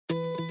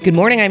Good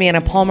morning, I'm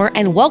Anna Palmer,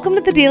 and welcome to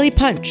the Daily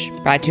Punch,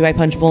 brought to you by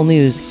Punchbowl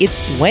News.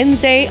 It's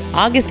Wednesday,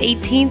 August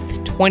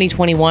 18th,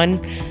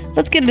 2021.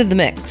 Let's get into the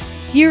mix.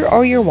 Here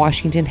are your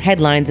Washington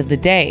headlines of the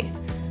day.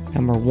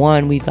 Number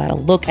one, we've got a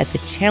look at the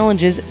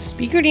challenges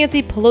Speaker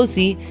Nancy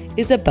Pelosi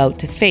is about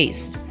to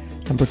face.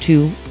 Number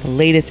two, the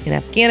latest in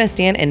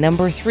Afghanistan. And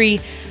number three,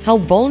 how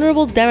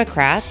vulnerable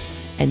Democrats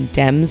and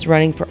Dems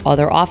running for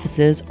other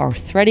offices are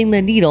threading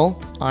the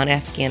needle on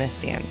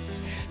Afghanistan.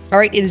 All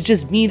right, it is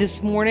just me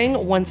this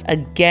morning once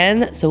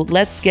again, so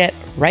let's get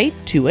right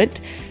to it.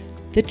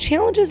 The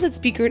challenges that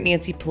Speaker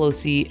Nancy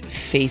Pelosi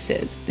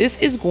faces. This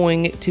is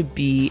going to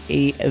be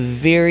a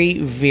very,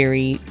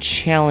 very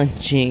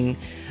challenging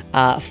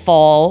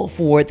fall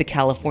for the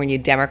California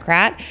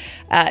Democrat.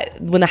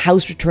 When the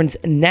House returns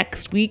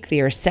next week,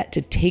 they are set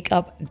to take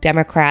up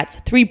Democrats'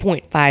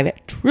 $3.5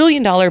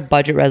 trillion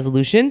budget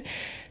resolution.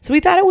 So we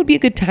thought it would be a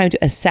good time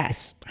to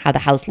assess how the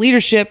House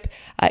leadership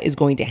is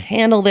going to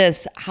handle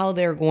this, how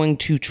they're going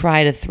to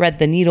try to thread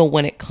the needle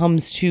when it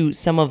comes to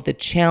some of the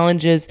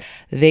challenges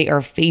they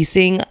are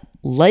facing,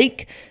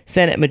 like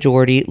Senate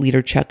Majority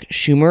Leader Chuck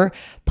Schumer.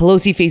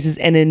 Pelosi faces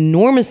an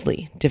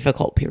enormously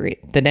difficult period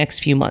the next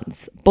few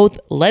months, both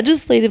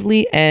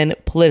legislatively and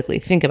politically.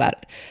 Think about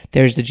it.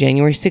 There's the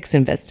January 6th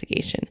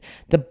investigation,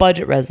 the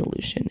budget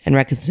resolution and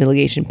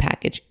reconciliation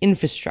package,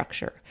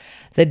 infrastructure,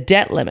 the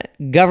debt limit,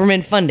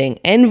 government funding,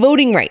 and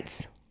voting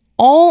rights,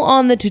 all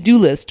on the to-do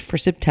list for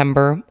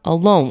September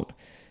alone.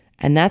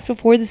 And that's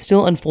before the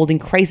still unfolding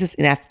crisis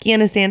in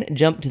Afghanistan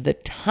jumped to the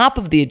top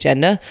of the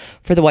agenda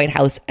for the White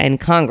House and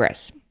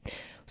Congress.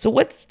 So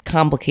what's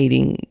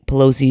complicating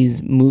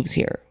Pelosi's moves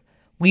here?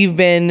 We've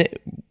been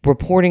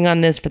reporting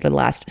on this for the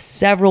last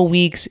several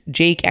weeks.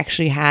 Jake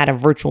actually had a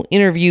virtual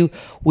interview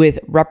with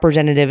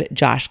Representative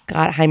Josh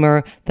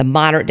Gottheimer, the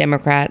moderate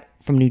Democrat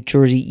from New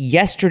Jersey,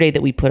 yesterday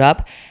that we put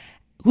up,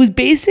 who's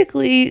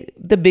basically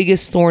the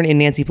biggest thorn in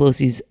Nancy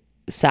Pelosi's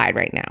side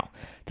right now.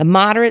 The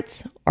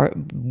moderates, are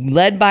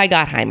led by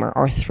Gottheimer,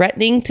 are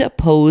threatening to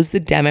oppose the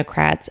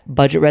Democrats'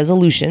 budget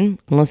resolution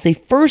unless they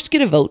first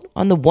get a vote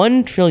on the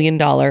 $1 trillion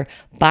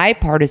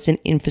bipartisan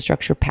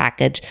infrastructure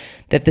package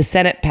that the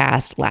Senate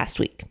passed last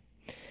week.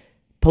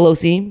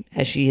 Pelosi,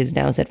 as she has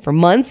now said for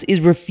months,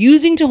 is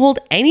refusing to hold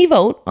any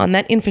vote on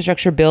that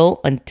infrastructure bill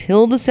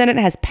until the Senate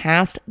has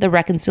passed the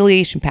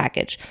reconciliation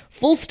package.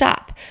 Full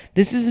stop.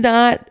 This is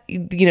not,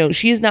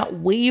 she has not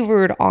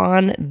wavered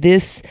on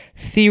this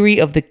theory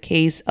of the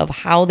case of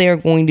how they're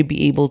going to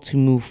be able to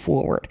move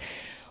forward.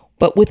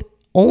 But with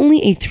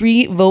only a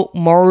 3-vote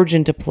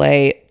margin to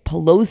play,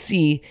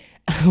 Pelosi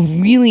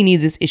really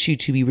needs this issue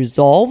to be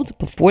resolved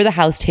before the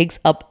House takes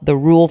up the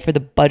rule for the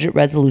budget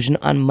resolution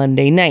on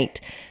Monday night.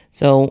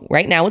 So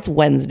right now it's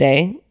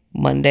Wednesday.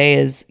 Monday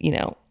is,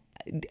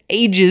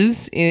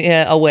 ages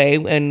away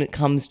when it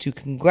comes to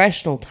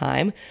congressional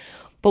time.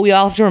 But we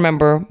all have to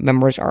remember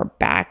members are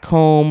back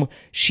home.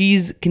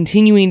 She's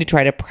continuing to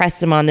try to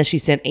press them on this. She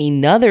sent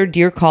another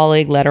Dear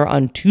Colleague letter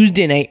on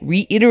Tuesday night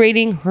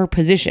reiterating her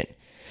position.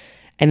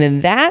 And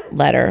in that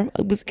letter,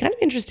 it was kind of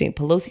interesting.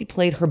 Pelosi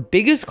played her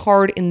biggest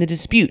card in the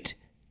dispute.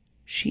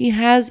 She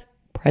has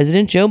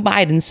President Joe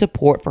Biden's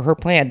support for her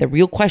plan. The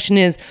real question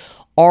is,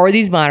 are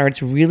these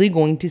moderates really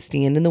going to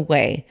stand in the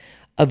way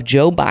of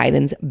Joe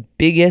Biden's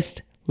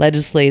biggest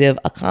legislative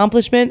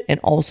accomplishment and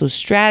also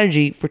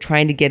strategy for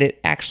trying to get it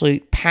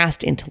actually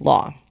passed into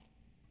law?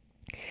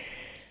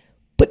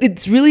 But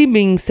it's really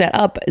being set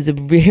up as a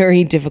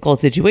very difficult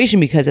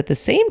situation because at the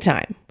same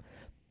time,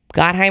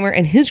 Gottheimer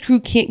and his crew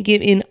can't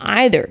give in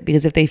either,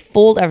 because if they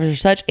fold after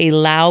such a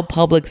loud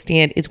public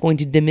stand, it's going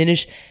to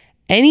diminish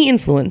any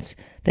influence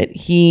that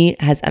he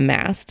has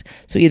amassed.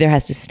 So he either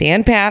has to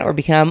stand pat or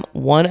become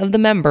one of the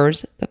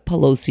members that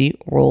Pelosi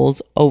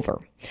rolls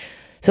over.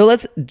 So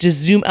let's just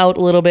zoom out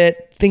a little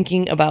bit,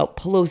 thinking about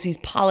Pelosi's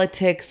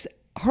politics.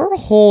 Her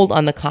hold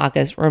on the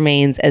caucus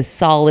remains as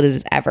solid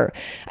as ever.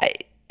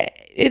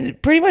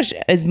 It pretty much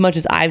as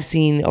I've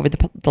seen over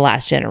the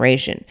last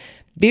generation.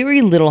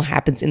 Very little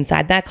happens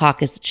inside that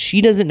caucus that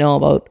she doesn't know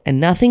about, and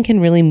nothing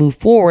can really move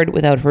forward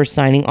without her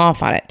signing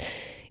off on it.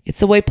 It's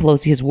the way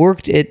Pelosi has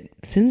worked it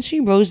since she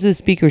rose to the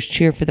speaker's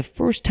chair for the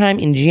first time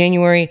in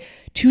January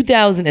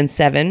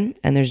 2007,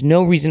 and there's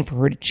no reason for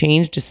her to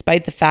change,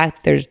 despite the fact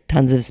that there's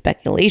tons of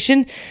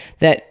speculation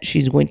that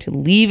she's going to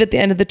leave at the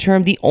end of the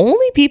term. The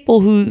only people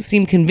who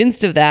seem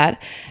convinced of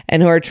that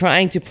and who are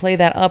trying to play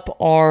that up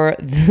are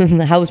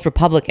the House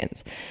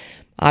Republicans.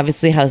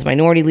 Obviously, House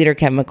Minority Leader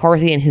Kevin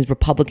McCarthy and his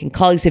Republican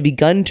colleagues have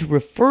begun to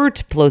refer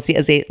to Pelosi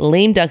as a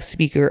lame duck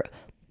speaker,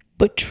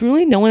 but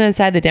truly no one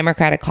inside the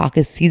Democratic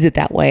caucus sees it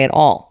that way at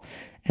all.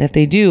 And if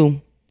they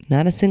do,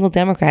 not a single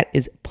Democrat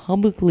is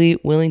publicly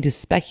willing to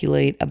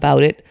speculate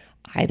about it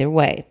either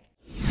way.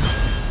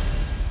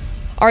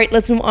 All right,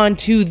 let's move on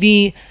to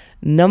the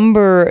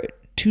number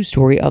 2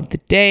 story of the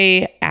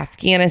day.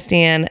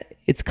 Afghanistan,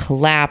 its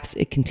collapse,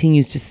 it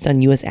continues to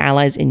stun U.S.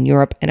 allies in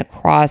Europe and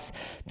across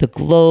the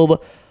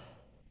globe.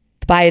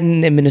 The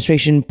Biden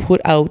administration put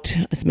out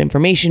some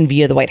information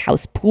via the White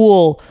House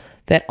pool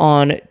that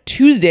on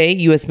Tuesday,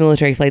 U.S.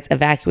 military flights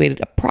evacuated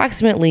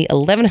approximately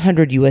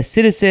 1,100 U.S.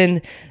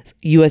 citizens,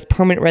 U.S.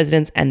 permanent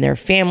residents, and their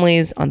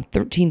families on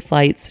 13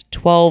 flights,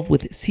 12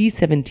 with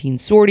C-17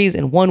 sorties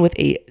and one with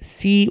a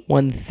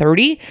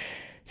C-130.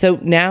 So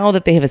now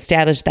that they have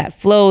established that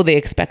flow, they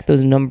expect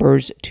those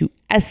numbers to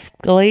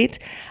escalate.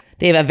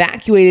 They have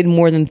evacuated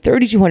more than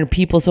 3,200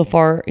 people so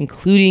far,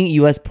 including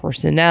U.S.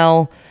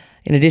 personnel.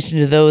 In addition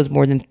to those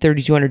more than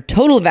 3,200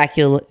 total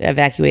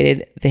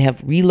evacuated, they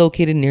have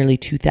relocated nearly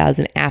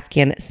 2,000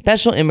 Afghan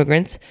special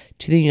immigrants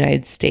to the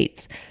United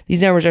States.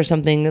 These numbers are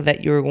something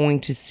that you're going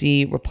to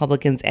see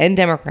Republicans and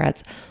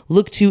Democrats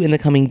look to in the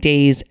coming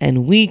days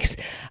and weeks.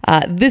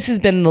 This has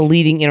been the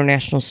leading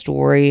international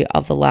story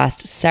of the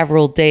last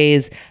several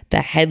days.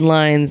 The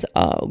headlines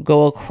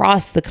go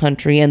across the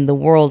country and the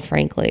world,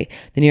 frankly.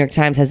 The New York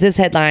Times has this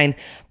headline: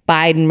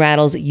 Biden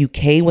rattles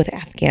UK with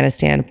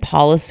Afghanistan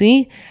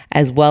policy,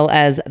 as well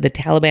as the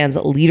Taliban's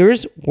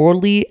leaders,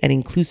 worldly and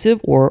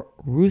inclusive or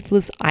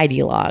ruthless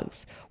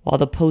ideologues. While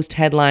the Post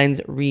headlines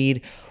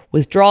read,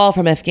 withdrawal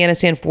from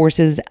Afghanistan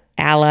forces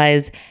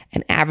allies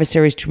and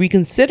adversaries to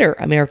reconsider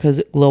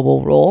America's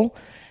global role.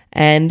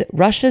 And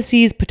Russia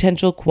sees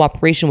potential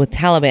cooperation with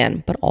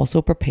Taliban, but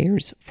also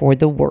prepares for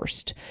the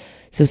worst.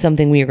 So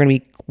something we are going to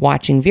be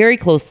watching very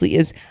closely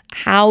is,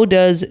 how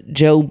does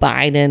Joe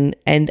Biden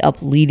end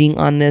up leading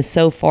on this?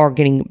 So far,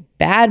 getting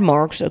bad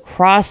marks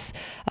across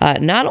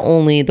not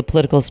only the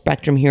political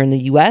spectrum here in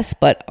the U.S.,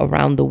 but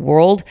around the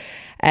world,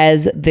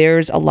 as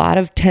there's a lot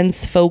of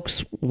tense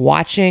folks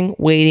watching,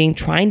 waiting,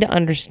 trying to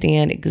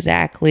understand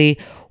exactly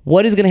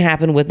what is going to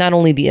happen with not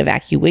only the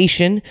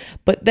evacuation,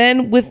 but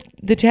then with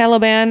the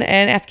Taliban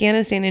and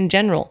Afghanistan in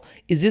general.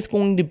 Is this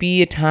going to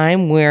be a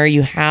time where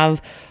you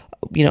have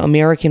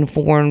American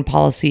foreign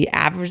policy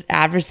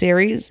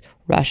adversaries,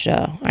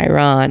 Russia,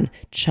 Iran,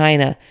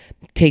 China,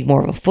 take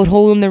more of a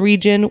foothold in the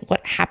region?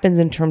 What happens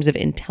in terms of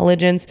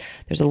intelligence?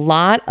 There's a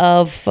lot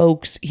of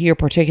folks here,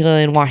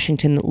 particularly in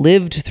Washington, that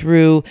lived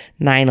through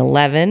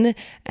 9/11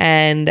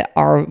 and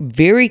are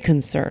very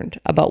concerned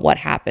about what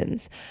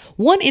happens.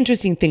 One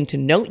interesting thing to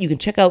note, you can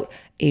check out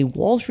a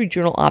Wall Street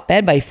Journal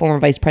op-ed by former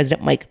Vice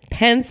President Mike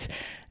Pence.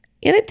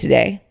 In it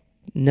today,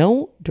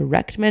 no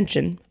direct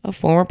mention of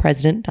former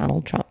President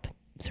Donald Trump.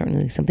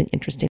 Certainly something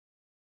interesting.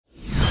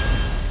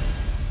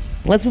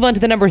 Let's move on to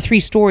the number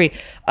 3 story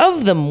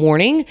of the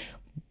morning.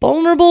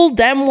 Vulnerable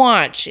Dem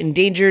Watch.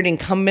 Endangered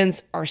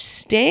incumbents are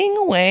staying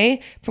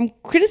away from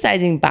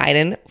criticizing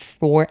Biden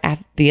for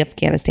the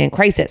Afghanistan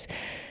crisis.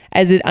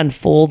 As it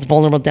unfolds,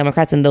 vulnerable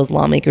Democrats and those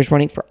lawmakers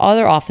running for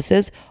other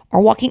offices are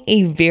walking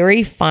a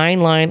very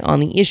fine line on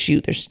the issue.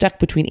 They're stuck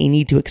between a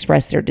need to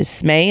express their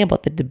dismay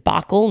about the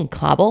debacle in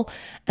Kabul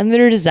and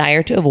their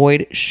desire to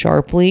avoid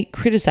sharply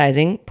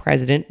criticizing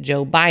President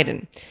Joe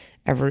Biden.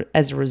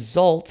 As a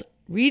result,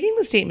 reading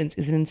the statements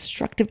is an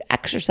instructive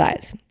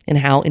exercise in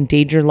how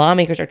endangered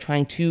lawmakers are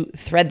trying to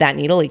thread that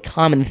needle. A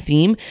common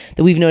theme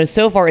that we've noticed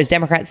so far is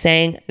Democrats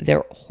saying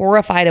they're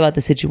horrified about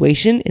the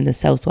situation in the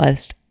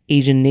Southwest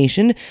Asian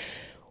nation,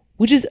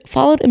 which is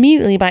followed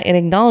immediately by an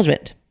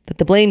acknowledgement that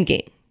the blame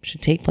game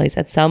should take place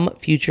at some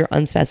future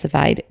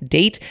unspecified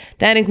date.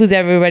 That includes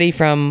everybody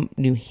from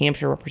New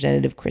Hampshire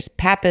Representative Chris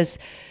Pappas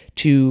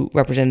to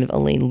Representative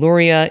Elaine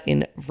Luria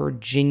in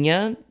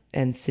Virginia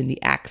and Cindy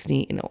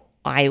Axne in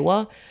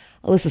Iowa.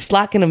 Alyssa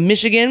Slotkin of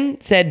Michigan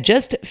said,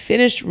 just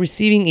finished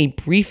receiving a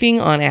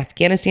briefing on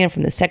Afghanistan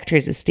from the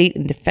Secretaries of State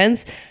and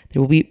Defense. There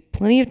will be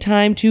plenty of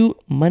time to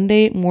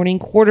Monday morning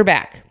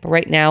quarterback. But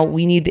right now,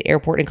 we need the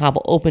airport in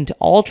Kabul open to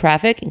all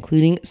traffic,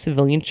 including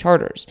civilian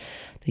charters.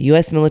 The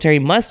U.S. military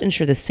must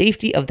ensure the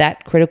safety of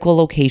that critical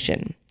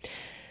location.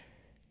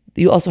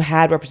 You also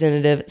had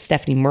Representative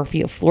Stephanie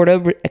Murphy of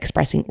Florida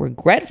expressing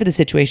regret for the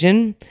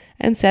situation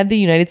and said the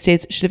United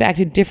States should have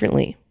acted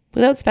differently,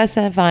 without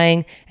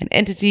specifying an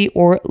entity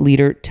or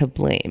leader to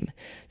blame.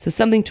 So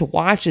something to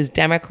watch as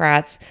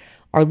Democrats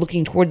are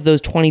looking towards those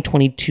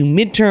 2022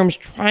 midterms,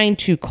 trying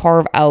to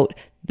carve out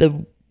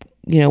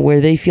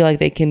where they feel like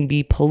they can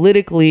be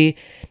politically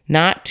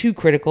not too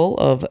critical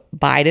of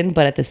Biden,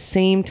 but at the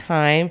same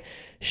time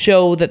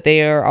show that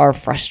they are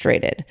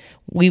frustrated.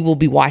 We will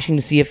be watching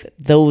to see if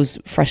those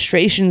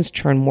frustrations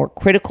turn more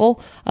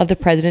critical of the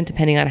president,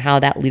 depending on how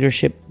that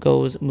leadership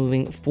goes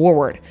moving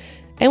forward.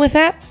 And with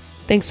that,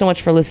 thanks so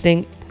much for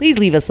listening. Please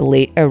leave us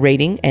a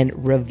rating and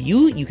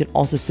review. You can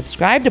also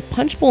subscribe to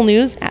Punchbowl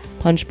News at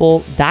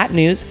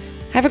punchbowl.news.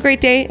 Have a great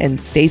day and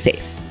stay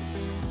safe.